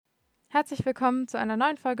Herzlich willkommen zu einer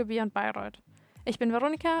neuen Folge Beyond Bayreuth. Ich bin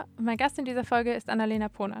Veronika und mein Gast in dieser Folge ist Annalena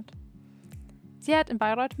Ponert. Sie hat in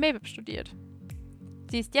Bayreuth MEWIP studiert.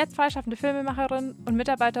 Sie ist jetzt freischaffende Filmemacherin und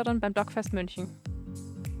Mitarbeiterin beim DocFest München.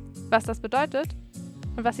 Was das bedeutet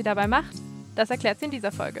und was sie dabei macht, das erklärt sie in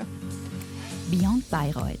dieser Folge. Beyond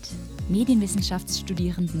Bayreuth.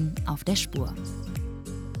 Medienwissenschaftsstudierenden auf der Spur.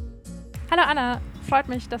 Hallo Anna, freut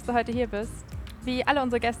mich, dass du heute hier bist. Wie alle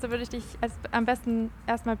unsere Gäste würde ich dich am besten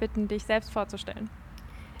erstmal bitten, dich selbst vorzustellen.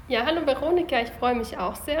 Ja, hallo Veronika, ich freue mich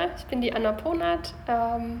auch sehr. Ich bin die Anna Ponert,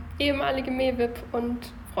 ehemalige MEWIP und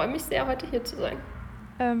freue mich sehr, heute hier zu sein.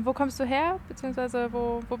 Wo kommst du her, beziehungsweise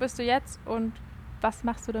wo bist du jetzt und was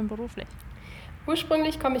machst du denn beruflich?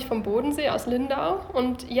 Ursprünglich komme ich vom Bodensee aus Lindau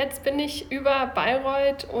und jetzt bin ich über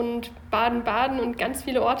Bayreuth und Baden-Baden und ganz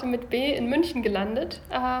viele Orte mit B in München gelandet.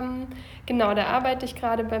 Genau, da arbeite ich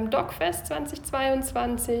gerade beim DocFest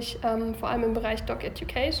 2022, vor allem im Bereich Doc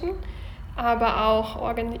Education, aber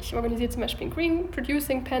auch ich organisiere zum Beispiel ein Green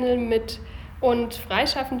Producing Panel mit und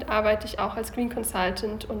freischaffend arbeite ich auch als Green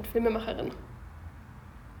Consultant und Filmemacherin.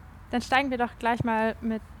 Dann steigen wir doch gleich mal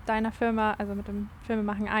mit deiner Firma, also mit dem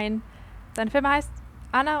Filmemachen ein. Deine Firma heißt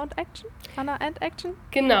Anna and Action?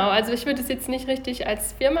 Genau, also ich würde es jetzt nicht richtig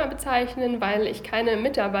als Firma bezeichnen, weil ich keine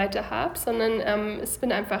Mitarbeiter habe, sondern es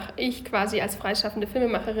bin einfach ich quasi als freischaffende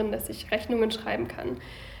Filmemacherin, dass ich Rechnungen schreiben kann.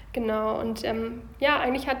 Genau, und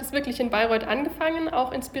eigentlich hat es wirklich in Bayreuth angefangen,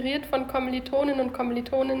 auch inspiriert von Kommilitonen und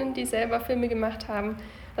Kommilitoninnen, die selber Filme gemacht haben.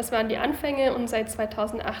 Das waren die Anfänge und seit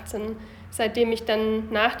 2018, seitdem ich dann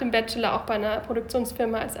nach dem Bachelor auch bei einer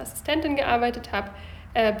Produktionsfirma als Assistentin gearbeitet habe,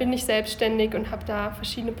 bin ich selbstständig und habe da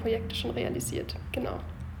verschiedene Projekte schon realisiert. Genau.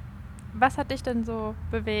 Was hat dich denn so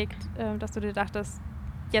bewegt, dass du dir dachtest,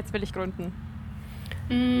 jetzt will ich gründen?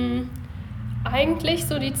 Eigentlich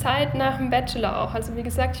so die Zeit nach dem Bachelor auch. Also wie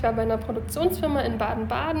gesagt, ich war bei einer Produktionsfirma in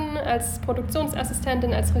Baden-Baden als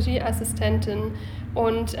Produktionsassistentin, als Regieassistentin.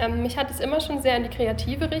 Und mich hat es immer schon sehr in die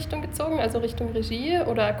kreative Richtung gezogen, also Richtung Regie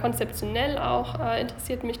oder konzeptionell auch.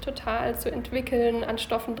 Interessiert mich total zu entwickeln, an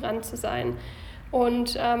Stoffen dran zu sein.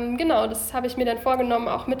 Und genau, das habe ich mir dann vorgenommen,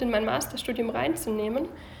 auch mit in mein Masterstudium reinzunehmen.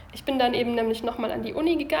 Ich bin dann eben nämlich nochmal an die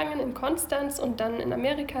Uni gegangen in Konstanz und dann in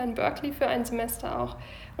Amerika, in Berkeley für ein Semester auch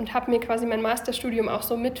und habe mir quasi mein Masterstudium auch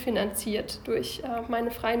so mitfinanziert durch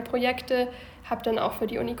meine freien Projekte. Habe dann auch für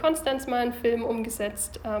die Uni Konstanz mal einen Film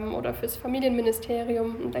umgesetzt oder fürs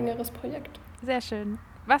Familienministerium ein längeres Projekt. Sehr schön.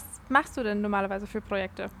 Was machst du denn normalerweise für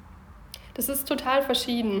Projekte? Das ist total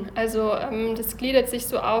verschieden. Also das gliedert sich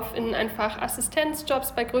so auf in einfach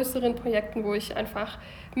Assistenzjobs bei größeren Projekten, wo ich einfach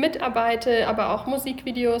mitarbeite, aber auch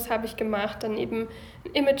Musikvideos habe ich gemacht, dann eben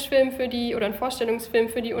einen Imagefilm oder einen Vorstellungsfilm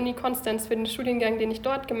für die Uni Konstanz, für den Studiengang, den ich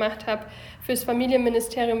dort gemacht habe. Fürs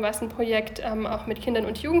Familienministerium war es ein Projekt auch mit Kindern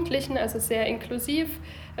und Jugendlichen, also sehr inklusiv.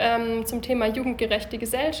 Zum Thema jugendgerechte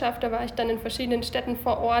Gesellschaft, da war ich dann in verschiedenen Städten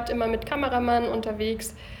vor Ort, immer mit Kameramann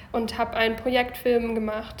unterwegs und habe einen Projektfilm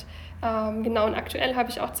gemacht. Genau, und aktuell habe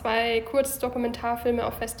ich auch 2 Kurzdokumentarfilme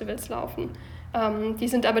auf Festivals laufen. Die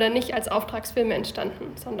sind aber dann nicht als Auftragsfilme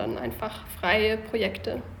entstanden, sondern einfach freie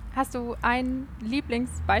Projekte. Hast du ein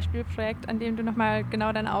Lieblingsbeispielprojekt, an dem du nochmal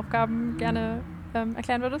genau deine Aufgaben gerne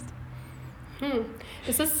erklären würdest?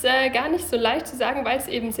 Es ist gar nicht so leicht zu sagen, weil es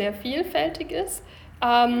eben sehr vielfältig ist.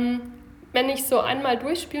 Wenn ich so einmal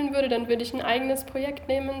durchspielen würde, dann würde ich ein eigenes Projekt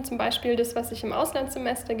nehmen, zum Beispiel das, was ich im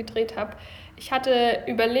Auslandssemester gedreht habe. Ich hatte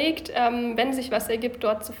überlegt, wenn sich was ergibt,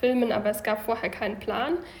 dort zu filmen, aber es gab vorher keinen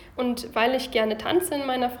Plan. Und weil ich gerne tanze in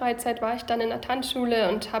meiner Freizeit, war ich dann in der Tanzschule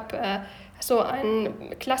und habe so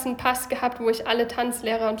einen Klassenpass gehabt, wo ich alle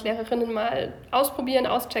Tanzlehrer und Lehrerinnen mal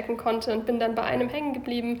auschecken konnte und bin dann bei einem hängen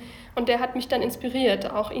geblieben. Und der hat mich dann inspiriert,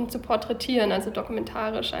 auch ihn zu porträtieren, also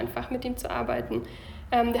dokumentarisch einfach mit ihm zu arbeiten.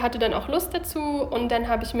 Der hatte dann auch Lust dazu und dann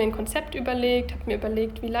habe ich mir ein Konzept überlegt, habe mir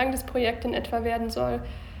überlegt, wie lang das Projekt in etwa werden soll.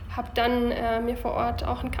 Habe dann mir vor Ort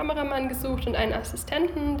auch einen Kameramann gesucht und einen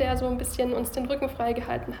Assistenten, der so ein bisschen uns den Rücken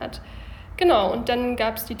freigehalten hat. Genau, und dann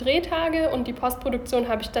gab es die Drehtage und die Postproduktion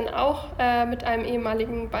habe ich dann auch mit einem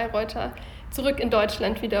ehemaligen Bayreuther zurück in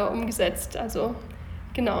Deutschland wieder umgesetzt. Also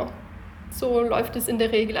genau, so läuft es in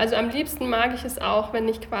der Regel. Also am liebsten mag ich es auch, wenn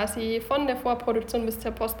ich quasi von der Vorproduktion bis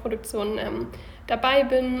zur Postproduktion dabei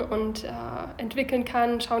bin und entwickeln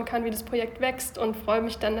kann, schauen kann, wie das Projekt wächst und freue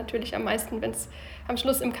mich dann natürlich am meisten, wenn es am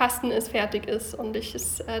Schluss im Kasten ist, fertig ist und ich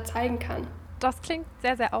es zeigen kann. Das klingt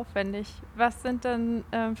sehr, sehr aufwendig. Was sind denn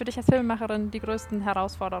für dich als Filmemacherin die größten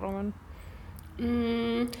Herausforderungen?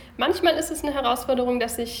 Manchmal ist es eine Herausforderung,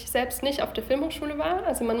 dass ich selbst nicht auf der Filmhochschule war.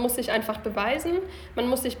 Also man muss sich einfach beweisen. Man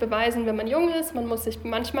muss sich beweisen, wenn man jung ist. Man muss sich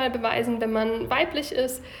manchmal beweisen, wenn man weiblich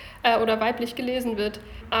ist oder weiblich gelesen wird.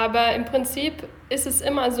 Aber im Prinzip ist es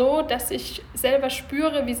immer so, dass ich selber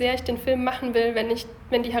spüre, wie sehr ich den Film machen will,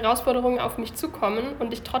 wenn die Herausforderungen auf mich zukommen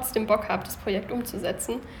und ich trotzdem Bock habe, das Projekt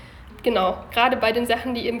umzusetzen. Genau, gerade bei den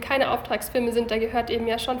Sachen, die eben keine Auftragsfilme sind, da gehört eben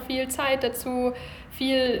ja schon viel Zeit dazu,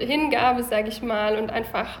 viel Hingabe, sage ich mal, und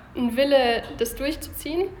einfach ein Wille, das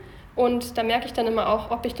durchzuziehen. Und da merke ich dann immer auch,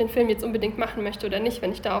 ob ich den Film jetzt unbedingt machen möchte oder nicht,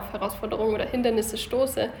 wenn ich da auf Herausforderungen oder Hindernisse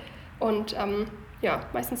stoße. Und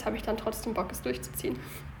meistens habe ich dann trotzdem Bock, es durchzuziehen.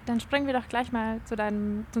 Dann springen wir doch gleich mal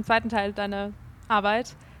zum zweiten Teil deiner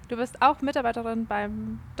Arbeit. Du bist auch Mitarbeiterin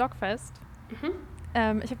beim DocFest.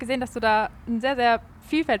 Ich habe gesehen, dass du da ein sehr, sehr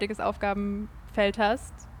vielfältiges Aufgabenfeld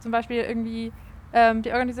hast. Zum Beispiel irgendwie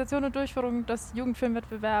die Organisation und Durchführung des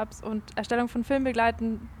Jugendfilmwettbewerbs und Erstellung von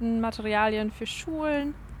filmbegleitenden Materialien für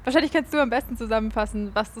Schulen. Wahrscheinlich kannst du am besten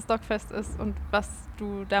zusammenfassen, was das DocFest ist und was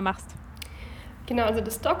du da machst. Genau, also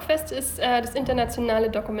das DocFest ist das internationale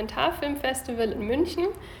Dokumentarfilmfestival in München.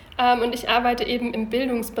 Und ich arbeite eben im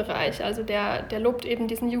Bildungsbereich. Also der lobt eben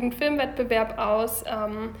diesen Jugendfilmwettbewerb aus.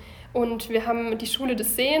 Und wir haben die Schule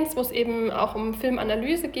des Sehens, wo es eben auch um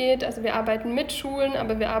Filmanalyse geht. Also wir arbeiten mit Schulen,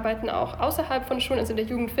 aber wir arbeiten auch außerhalb von Schulen. Also der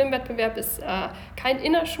Jugendfilmwettbewerb ist kein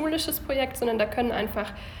innerschulisches Projekt, sondern da können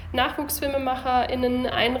einfach NachwuchsfilmemacherInnen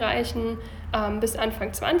einreichen bis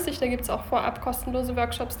Anfang 20. Da gibt es auch vorab kostenlose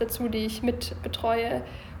Workshops dazu, die ich mit betreue.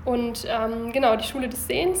 Und die Schule des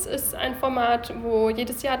Sehens ist ein Format, wo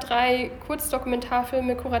jedes Jahr 3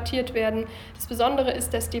 Kurzdokumentarfilme kuratiert werden. Das Besondere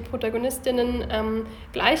ist, dass die Protagonistinnen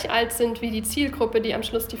gleich alt sind wie die Zielgruppe, die am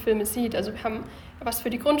Schluss die Filme sieht. Also wir haben was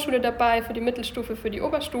für die Grundschule dabei, für die Mittelstufe, für die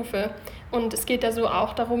Oberstufe. Und es geht da so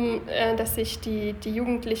auch darum, dass sich die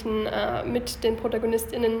Jugendlichen mit den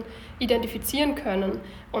ProtagonistInnen identifizieren können.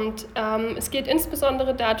 Und es geht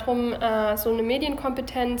insbesondere darum, so eine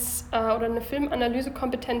Medienkompetenz oder eine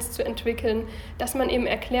Filmanalysekompetenz zu entwickeln, dass man eben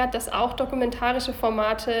erklärt, dass auch dokumentarische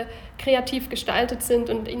Formate kreativ gestaltet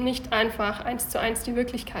sind und nicht einfach 1:1 die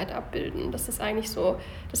Wirklichkeit abbilden. Das ist eigentlich so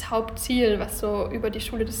das Hauptziel, was so über die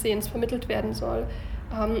Schule des Sehens vermittelt werden soll.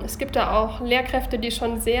 Es gibt da auch Lehrkräfte, die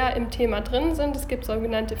schon sehr im Thema drin sind. Es gibt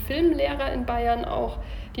sogenannte Filmlehrer in Bayern auch,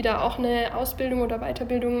 die da auch eine Ausbildung oder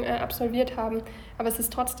Weiterbildung absolviert haben. Aber es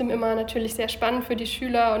ist trotzdem immer natürlich sehr spannend für die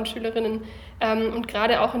Schüler und Schülerinnen. Und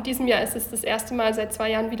gerade auch in diesem Jahr ist es das erste Mal seit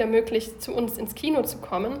 2 Jahren wieder möglich, zu uns ins Kino zu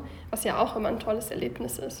kommen, was ja auch immer ein tolles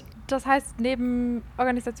Erlebnis ist. Das heißt, neben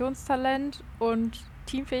Organisationstalent und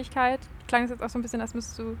Teamfähigkeit klang es jetzt auch so ein bisschen, als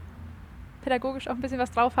müsstest du pädagogisch auch ein bisschen was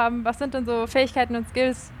drauf haben. Was sind denn so Fähigkeiten und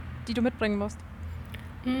Skills, die du mitbringen musst?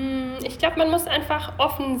 Ich glaube, man muss einfach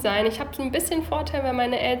offen sein. Ich habe so ein bisschen Vorteil, weil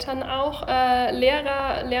meine Eltern auch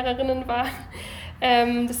Lehrerinnen waren.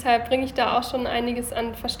 Deshalb bringe ich da auch schon einiges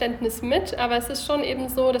an Verständnis mit. Aber es ist schon eben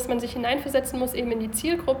so, dass man sich hineinversetzen muss, eben in die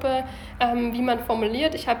Zielgruppe, wie man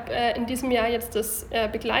formuliert. Ich habe in diesem Jahr jetzt das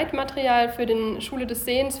Begleitmaterial für den Schule des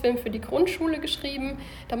Sehens Film für die Grundschule geschrieben.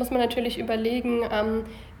 Da muss man natürlich überlegen,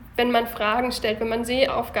 wenn man Fragen stellt, wenn man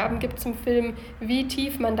Sehaufgaben gibt zum Film, wie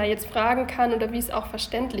tief man da jetzt fragen kann oder wie es auch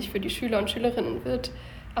verständlich für die Schüler und Schülerinnen wird.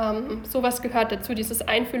 Sowas gehört dazu, dieses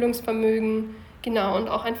Einfühlungsvermögen, genau, und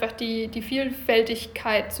auch einfach die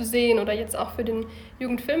Vielfältigkeit zu sehen. Oder jetzt auch für den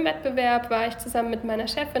Jugendfilmwettbewerb war ich zusammen mit meiner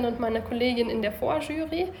Chefin und meiner Kollegin in der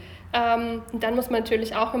Vorjury. Und dann muss man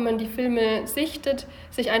natürlich auch, wenn man die Filme sichtet,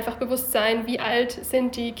 sich einfach bewusst sein, wie alt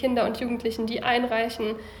sind die Kinder und Jugendlichen, die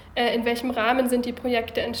einreichen, in welchem Rahmen sind die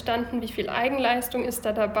Projekte entstanden, wie viel Eigenleistung ist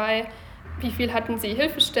da dabei, wie viel hatten sie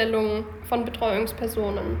Hilfestellungen von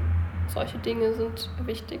Betreuungspersonen. Solche Dinge sind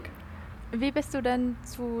wichtig. Wie bist du denn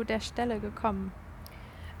zu der Stelle gekommen?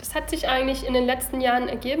 Das hat sich eigentlich in den letzten Jahren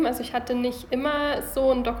ergeben. Also ich hatte nicht immer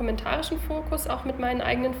so einen dokumentarischen Fokus, auch mit meinen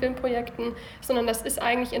eigenen Filmprojekten, sondern das ist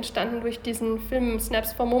eigentlich entstanden durch diesen Film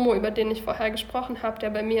Snaps for Momo, über den ich vorher gesprochen habe, der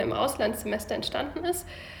bei mir im Auslandssemester entstanden ist.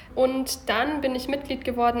 Und dann bin ich Mitglied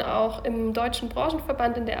geworden auch im Deutschen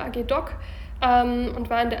Branchenverband in der AG Doc und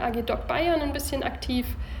war in der AG Doc Bayern ein bisschen aktiv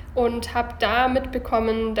und habe da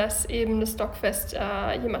mitbekommen, dass eben das DocFest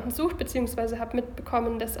jemanden sucht, beziehungsweise habe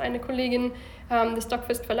mitbekommen, dass eine Kollegin das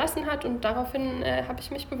DocFest verlassen hat und daraufhin habe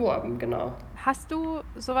ich mich beworben, genau. Hast du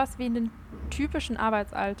sowas wie einen typischen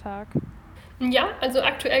Arbeitsalltag? Ja, also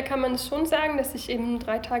aktuell kann man es schon sagen, dass ich eben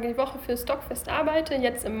 3 Tage die Woche für das Stockfest arbeite.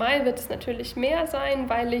 Jetzt im Mai wird es natürlich mehr sein,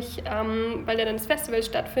 weil ja dann das Festival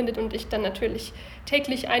stattfindet und ich dann natürlich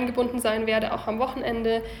täglich eingebunden sein werde, auch am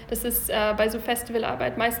Wochenende. Das ist bei so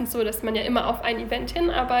Festivalarbeit meistens so, dass man ja immer auf ein Event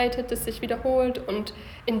hinarbeitet, das sich wiederholt, und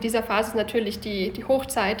in dieser Phase ist natürlich die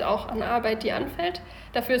Hochzeit auch an Arbeit, die anfällt.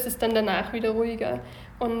 Dafür ist es dann danach wieder ruhiger.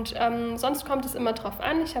 Und sonst kommt es immer drauf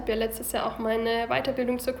an. Ich habe ja letztes Jahr auch meine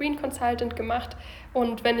Weiterbildung zur Green Consultant gemacht.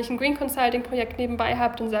 Und wenn ich ein Green Consulting Projekt nebenbei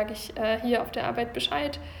habe, dann sage ich hier auf der Arbeit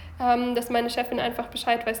Bescheid, dass meine Chefin einfach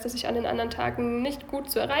Bescheid weiß, dass ich an den anderen Tagen nicht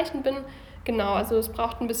gut zu erreichen bin. Genau, also es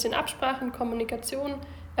braucht ein bisschen Absprache und Kommunikation.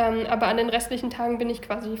 Aber an den restlichen Tagen bin ich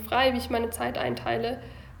quasi frei, wie ich meine Zeit einteile.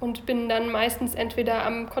 Und bin dann meistens entweder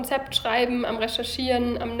am Konzept schreiben, am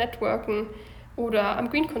Recherchieren, am Networken oder am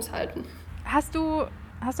Green Consulten. Hast du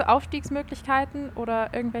Aufstiegsmöglichkeiten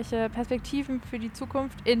oder irgendwelche Perspektiven für die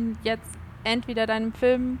Zukunft in jetzt entweder deinem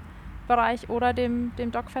Filmbereich oder dem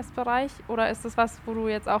Docfest-Bereich? Oder ist das was, wo du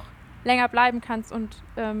jetzt auch länger bleiben kannst und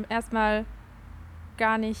erstmal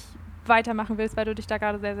gar nicht weitermachen willst, weil du dich da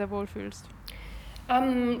gerade sehr, sehr wohl fühlst?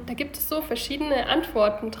 Da gibt es so verschiedene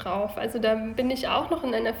Antworten drauf. Also da bin ich auch noch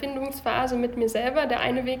in einer Findungsphase mit mir selber. Der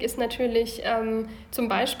eine Weg ist natürlich zum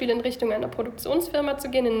Beispiel in Richtung einer Produktionsfirma zu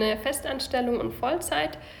gehen, in eine Festanstellung und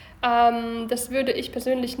Vollzeit. Das würde ich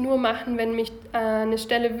persönlich nur machen, wenn mich eine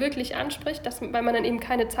Stelle wirklich anspricht, weil man dann eben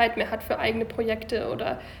keine Zeit mehr hat für eigene Projekte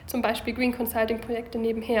oder zum Beispiel Green Consulting Projekte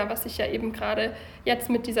nebenher, was ich ja eben gerade jetzt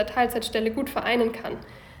mit dieser Teilzeitstelle gut vereinen kann.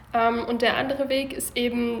 Und der andere Weg ist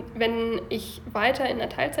eben, wenn ich weiter in einer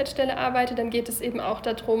Teilzeitstelle arbeite, dann geht es eben auch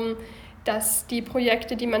darum, dass die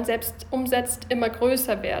Projekte, die man selbst umsetzt, immer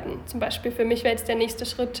größer werden. Zum Beispiel für mich wäre jetzt der nächste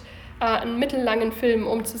Schritt, einen mittellangen Film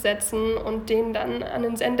umzusetzen und den dann an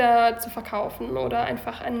den Sender zu verkaufen oder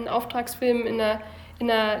einfach einen Auftragsfilm in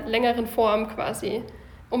einer längeren Form quasi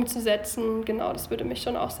umzusetzen. Genau, das würde mich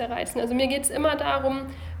schon auch sehr reizen. Also mir geht es immer darum,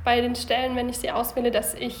 bei den Stellen, wenn ich sie auswähle,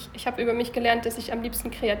 dass ich habe über mich gelernt, dass ich am liebsten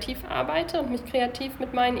kreativ arbeite und mich kreativ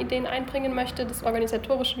mit meinen Ideen einbringen möchte. Das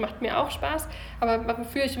Organisatorische macht mir auch Spaß, aber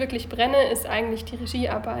wofür ich wirklich brenne, ist eigentlich die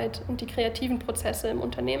Regiearbeit und die kreativen Prozesse im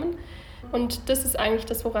Unternehmen. Und das ist eigentlich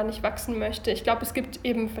das, woran ich wachsen möchte. Ich glaube, es gibt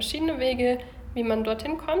eben verschiedene Wege, wie man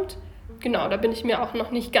dorthin kommt. Genau, da bin ich mir auch noch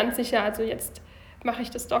nicht ganz sicher. Also jetzt mache ich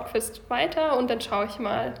das Docfest weiter und dann schaue ich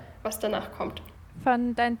mal, was danach kommt.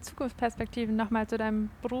 Von deinen Zukunftsperspektiven nochmal zu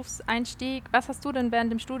deinem Berufseinstieg. Was hast du denn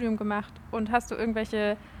während dem Studium gemacht? Und hast du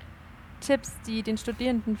irgendwelche Tipps, die den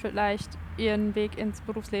Studierenden vielleicht ihren Weg ins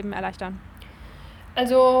Berufsleben erleichtern?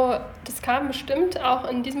 Also das kam bestimmt auch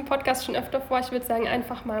in diesem Podcast schon öfter vor. Ich würde sagen,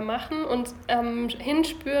 einfach mal machen und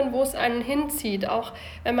hinspüren, wo es einen hinzieht. Auch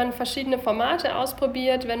wenn man verschiedene Formate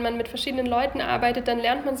ausprobiert, wenn man mit verschiedenen Leuten arbeitet, dann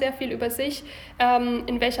lernt man sehr viel über sich,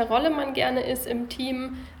 in welcher Rolle man gerne ist im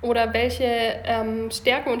Team oder welche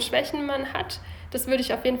Stärken und Schwächen man hat. Das würde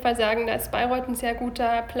ich auf jeden Fall sagen, da ist Bayreuth ein sehr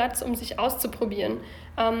guter Platz, um sich auszuprobieren.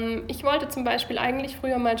 Ich wollte zum Beispiel eigentlich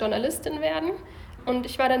früher mal Journalistin werden. Und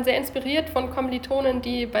ich war dann sehr inspiriert von Kommilitonen,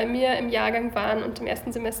 die bei mir im Jahrgang waren und im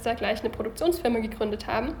ersten Semester gleich eine Produktionsfirma gegründet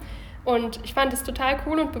haben. Und ich fand es total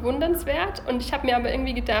cool und bewundernswert. Und ich habe mir aber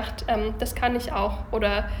irgendwie gedacht, das kann ich auch.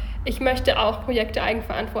 Oder ich möchte auch Projekte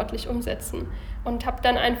eigenverantwortlich umsetzen. Und habe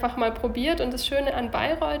dann einfach mal probiert. Und das Schöne an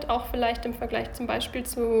Bayreuth, auch vielleicht im Vergleich zum Beispiel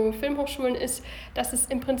zu Filmhochschulen, ist, dass es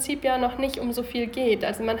im Prinzip ja noch nicht um so viel geht.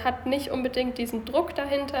 Also man hat nicht unbedingt diesen Druck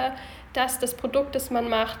dahinter, dass das Produkt, das man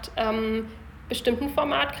macht, bestimmten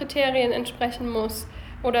Formatkriterien entsprechen muss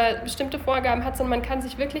oder bestimmte Vorgaben hat, sondern man kann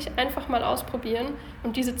sich wirklich einfach mal ausprobieren.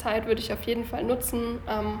 Und diese Zeit würde ich auf jeden Fall nutzen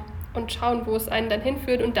und schauen, wo es einen dann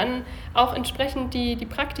hinführt und dann auch entsprechend die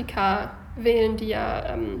Praktika wählen, die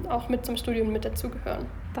ja auch mit zum Studium mit dazugehören.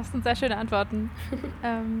 Das sind sehr schöne Antworten.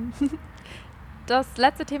 Das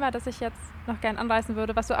letzte Thema, das ich jetzt noch gerne anreißen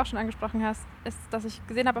würde, was du auch schon angesprochen hast, ist, dass ich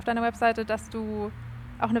gesehen habe auf deiner Webseite, dass du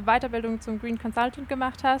auch eine Weiterbildung zum Green Consultant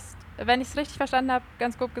gemacht hast. Wenn ich es richtig verstanden habe,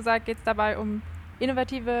 ganz grob gesagt, geht es dabei um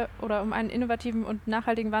einen innovativen und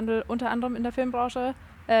nachhaltigen Wandel, unter anderem in der Filmbranche.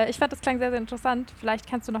 Ich fand, das klang sehr, sehr interessant. Vielleicht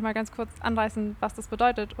kannst du noch mal ganz kurz anreißen, was das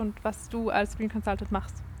bedeutet und was du als Green Consultant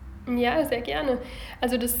machst. Ja, sehr gerne.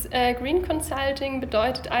 Also das Green Consulting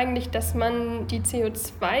bedeutet eigentlich, dass man die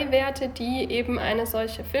CO2-Werte, die eben eine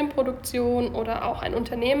solche Filmproduktion oder auch ein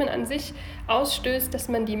Unternehmen an sich ausstößt, dass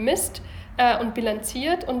man die misst und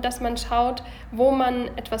bilanziert und dass man schaut, wo man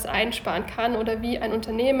etwas einsparen kann oder wie ein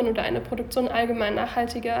Unternehmen oder eine Produktion allgemein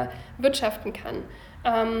nachhaltiger wirtschaften kann.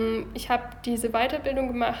 Ich habe diese Weiterbildung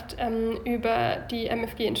gemacht über die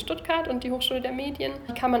MFG in Stuttgart und die Hochschule der Medien.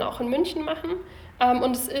 Die kann man auch in München machen.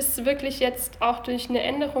 Und es ist wirklich jetzt auch durch eine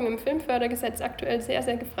Änderung im Filmfördergesetz aktuell sehr,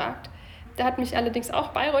 sehr gefragt, Da hat mich allerdings auch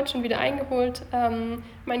Bayreuth schon wieder eingeholt.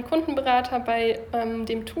 Mein Kundenberater bei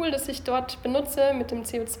dem Tool, das ich dort benutze, mit dem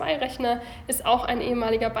CO2-Rechner, ist auch ein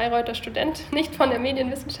ehemaliger Bayreuther Student, nicht von der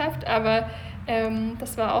Medienwissenschaft, aber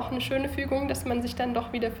das war auch eine schöne Fügung, dass man sich dann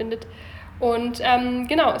doch wiederfindet. Und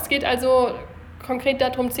genau, es geht also konkret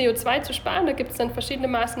darum, CO2 zu sparen. Da gibt es dann verschiedene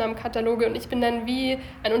Maßnahmenkataloge und ich bin dann wie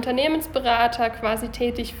ein Unternehmensberater quasi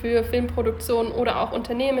tätig für Filmproduktionen oder auch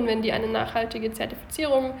Unternehmen, wenn die eine nachhaltige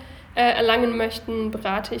Zertifizierung erlangen möchten,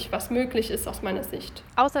 berate ich, was möglich ist aus meiner Sicht.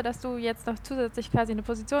 Außer, dass du jetzt noch zusätzlich quasi eine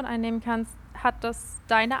Position einnehmen kannst, hat das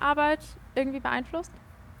deine Arbeit irgendwie beeinflusst?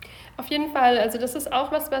 Auf jeden Fall. Also das ist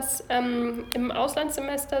auch was im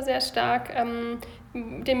Auslandssemester sehr stark,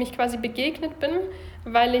 dem ich quasi begegnet bin,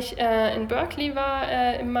 weil ich in Berkeley war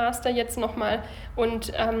im Master jetzt nochmal.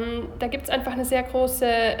 Und da gibt es einfach eine sehr große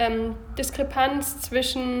Diskrepanz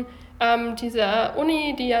zwischen dieser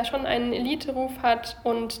Uni, die ja schon einen Elite-Ruf hat,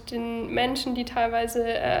 und den Menschen, die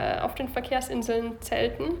teilweise auf den Verkehrsinseln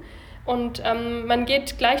zelten. Und man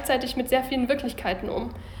geht gleichzeitig mit sehr vielen Wirklichkeiten um.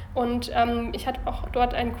 Und ich hatte auch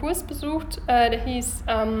dort einen Kurs besucht, der hieß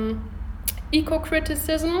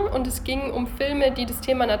Eco-Criticism, und es ging um Filme, die das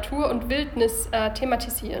Thema Natur und Wildnis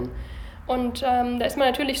thematisieren. Und da ist man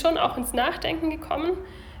natürlich schon auch ins Nachdenken gekommen.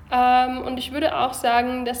 Und ich würde auch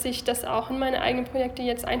sagen, dass ich das auch in meine eigenen Projekte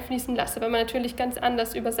jetzt einfließen lasse, weil man natürlich ganz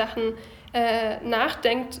anders über Sachen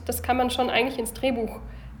nachdenkt. Das kann man schon eigentlich ins Drehbuch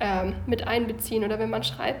mit einbeziehen oder wenn man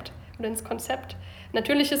schreibt oder ins Konzept.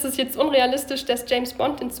 Natürlich ist es jetzt unrealistisch, dass James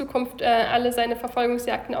Bond in Zukunft alle seine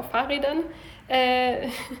Verfolgungsjagden auf Fahrrädern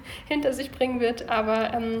hinter sich bringen wird,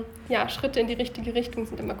 aber ja, Schritte in die richtige Richtung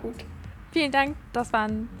sind immer gut. Vielen Dank, das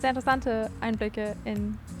waren sehr interessante Einblicke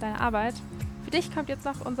in deine Arbeit. Für dich kommt jetzt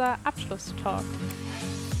noch unser Abschlusstalk.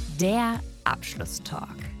 Der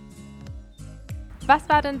Abschlusstalk. Was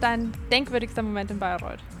war denn dein denkwürdigster Moment in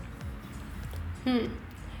Bayreuth?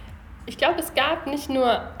 Ich glaube, es gab nicht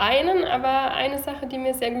nur einen, aber eine Sache, die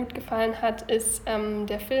mir sehr gut gefallen hat, ist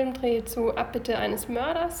der Filmdreh zu Abbitte eines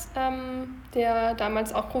Mörders, der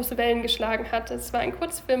damals auch große Wellen geschlagen hat. Es war ein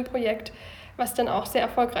Kurzfilmprojekt, was dann auch sehr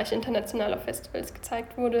erfolgreich international auf Festivals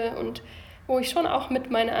gezeigt wurde und wo ich schon auch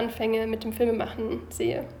mit meine Anfänge mit dem Filmemachen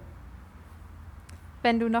sehe.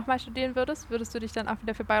 Wenn du nochmal studieren würdest, würdest du dich dann auch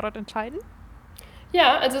wieder für Bayreuth entscheiden?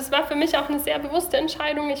 Ja, also es war für mich auch eine sehr bewusste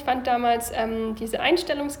Entscheidung. Ich fand damals diese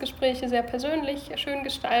Einstellungsgespräche sehr persönlich, schön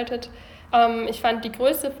gestaltet. Ich fand die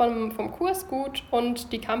Größe vom Kurs gut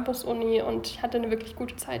und die Campus-Uni, und ich hatte eine wirklich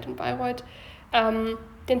gute Zeit in Bayreuth.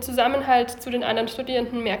 Den Zusammenhalt zu den anderen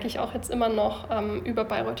Studierenden merke ich auch jetzt immer noch über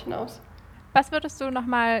Bayreuth hinaus. Was würdest du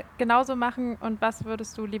nochmal genauso machen und was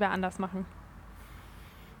würdest du lieber anders machen?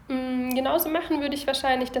 Genauso machen würde ich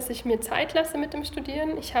wahrscheinlich, dass ich mir Zeit lasse mit dem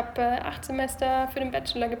Studieren. Ich habe 8 Semester für den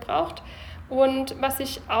Bachelor gebraucht. Und was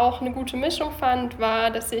ich auch eine gute Mischung fand,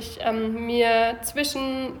 war, dass ich mir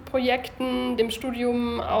zwischen Projekten, dem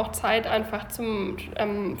Studium auch Zeit einfach für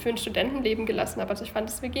ein Studentenleben gelassen habe. Also ich fand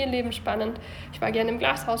das WG-Leben spannend. Ich war gerne im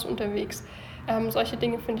Glashaus unterwegs. Solche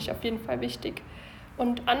Dinge finde ich auf jeden Fall wichtig.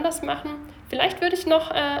 Und anders machen, vielleicht würde ich noch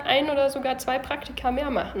 1 oder sogar 2 Praktika mehr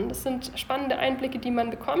machen. Das sind spannende Einblicke, die man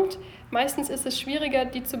bekommt. Meistens ist es schwieriger,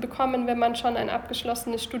 die zu bekommen, wenn man schon ein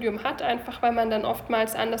abgeschlossenes Studium hat, einfach weil man dann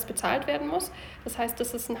oftmals anders bezahlt werden muss. Das heißt,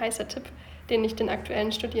 das ist ein heißer Tipp, den ich den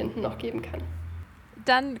aktuellen Studierenden noch geben kann.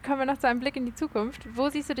 Dann kommen wir noch zu einem Blick in die Zukunft. Wo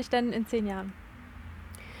siehst du dich denn in 10 Jahren?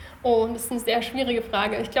 Oh, das ist eine sehr schwierige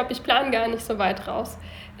Frage. Ich glaube, ich plane gar nicht so weit raus.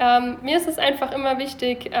 Mir ist es einfach immer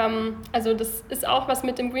wichtig, also das ist auch was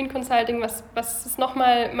mit dem Green Consulting, was es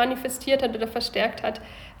nochmal manifestiert hat oder verstärkt hat.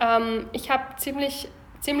 Ich habe ziemlich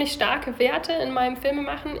starke Werte in meinem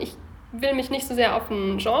Filmemachen. Ich will mich nicht so sehr auf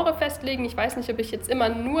ein Genre festlegen. Ich weiß nicht, ob ich jetzt immer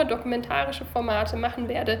nur dokumentarische Formate machen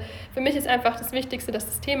werde. Für mich ist einfach das Wichtigste, dass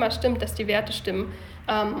das Thema stimmt, dass die Werte stimmen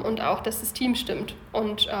und auch, dass das Team stimmt.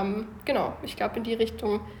 Und genau, ich glaube, in die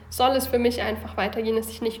Richtung soll es für mich einfach weitergehen, dass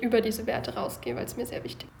ich nicht über diese Werte rausgehe, weil es mir sehr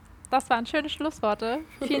wichtig ist. Das waren schöne Schlussworte.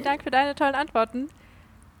 Vielen Dank für deine tollen Antworten.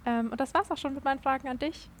 Und das war's auch schon mit meinen Fragen an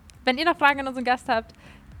dich. Wenn ihr noch Fragen an unseren Gast habt,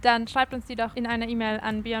 dann schreibt uns die doch in einer E-Mail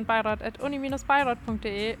an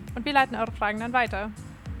beyondbayreuth@uni-bayreuth.de und wir leiten eure Fragen dann weiter.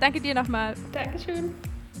 Danke dir nochmal. Dankeschön.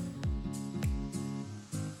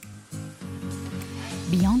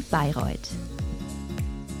 Beyond Bayreuth.